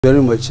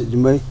Very much,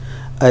 Jumai.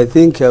 I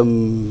think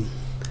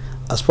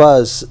as far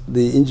as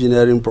the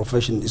engineering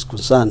profession is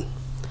concerned,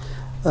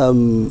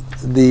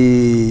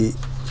 the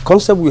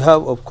concept we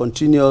have of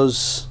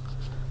continuous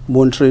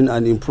monitoring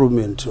and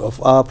improvement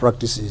of our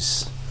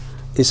practices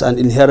is an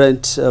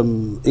inherent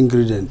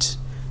ingredient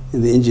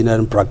in the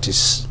engineering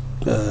practice,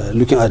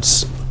 looking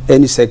at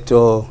any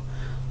sector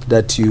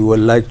that you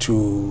would like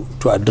to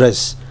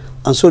address.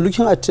 And so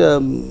looking at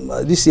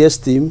this year's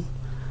theme,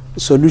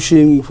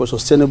 solution for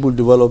sustainable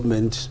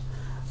development,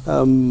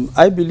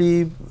 I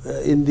believe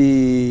in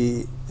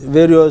the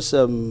various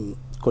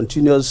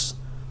continuous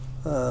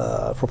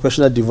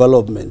professional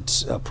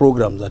development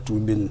programs that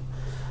we've been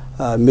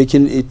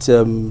making it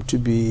to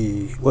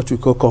be what we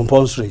call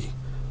compulsory,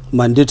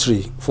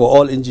 mandatory for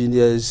all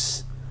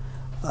engineers,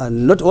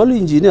 and not only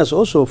engineers,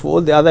 also for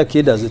all the other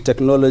cadres, the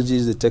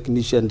technologists, the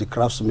technicians, the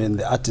craftsmen,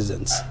 the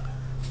artisans.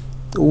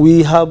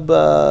 We have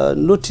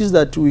noticed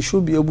that we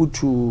should be able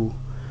to,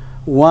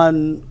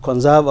 one,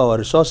 conserve our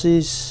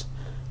resources,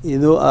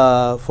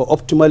 for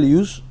optimal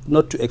use,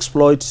 not to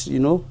exploit,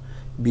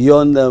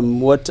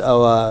 beyond what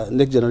our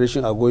next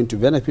generation are going to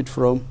benefit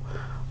from.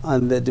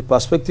 And the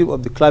perspective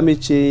of the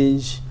climate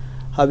change,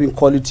 having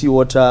quality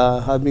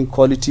water, having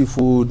quality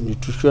food,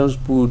 nutritious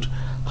food,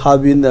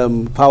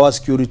 having power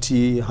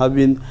security,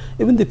 having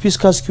even the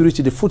fiscal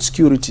security, the food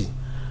security.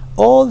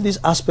 All these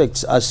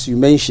aspects, as you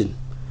mentioned,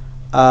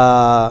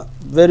 are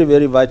very,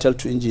 very vital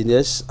to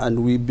engineers,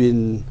 and we've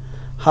been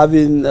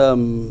having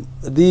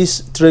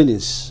these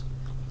trainings,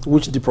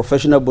 which the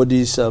professional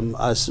bodies,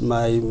 as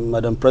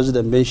Madam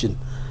President mentioned,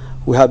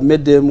 we have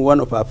made them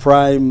one of our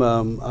prime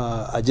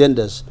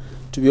agendas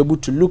to be able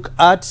to look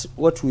at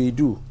what we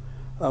do.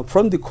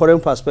 From the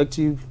COREN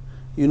perspective,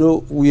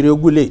 we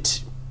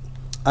regulate.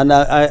 And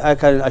I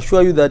can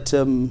assure you that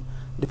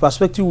the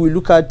perspective we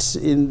look at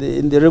in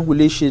the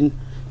regulation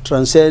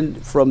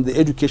transcend from the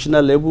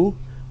educational level,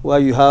 where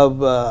you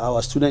have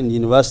our students in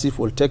university,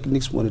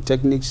 polytechnics,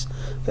 monotechnics,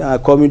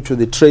 coming to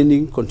the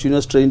training,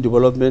 continuous training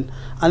development,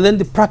 and then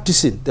the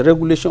practicing, the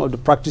regulation of the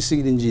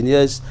practicing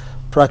engineers,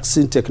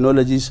 practicing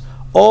technologies,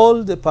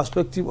 all the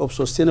perspective of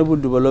sustainable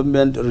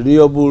development,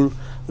 renewable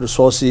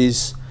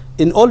resources,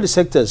 in all the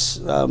sectors.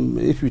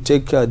 If you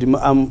take,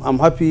 I'm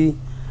happy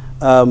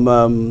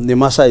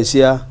Nemasa is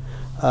here.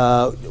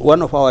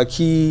 One of our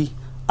key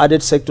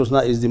added sectors now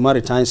is the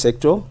maritime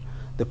sector,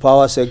 the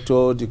power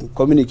sector, the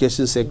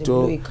communication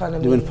sector, the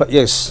economy.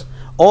 Yes,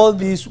 all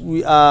these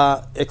we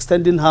are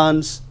extending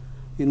hands,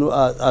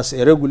 as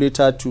a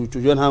regulator to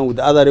join hands with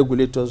other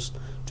regulators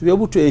to be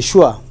able to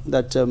ensure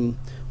that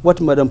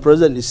what Madam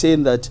President is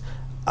saying, that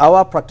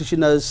our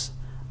practitioners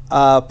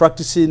are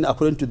practicing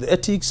according to the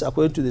ethics,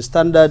 according to the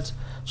standards,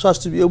 so as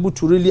to be able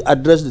to really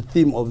address the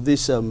theme of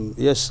this,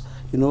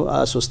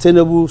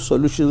 sustainable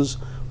solutions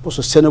for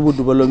sustainable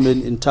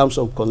development in terms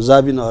of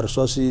conserving our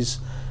resources,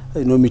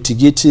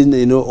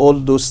 mitigating, all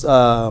those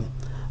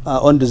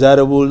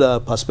undesirable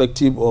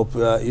perspective of,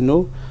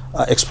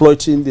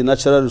 exploiting the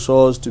natural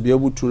resource to be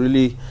able to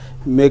really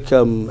make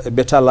a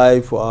better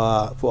life for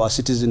our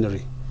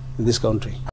citizenry in this country.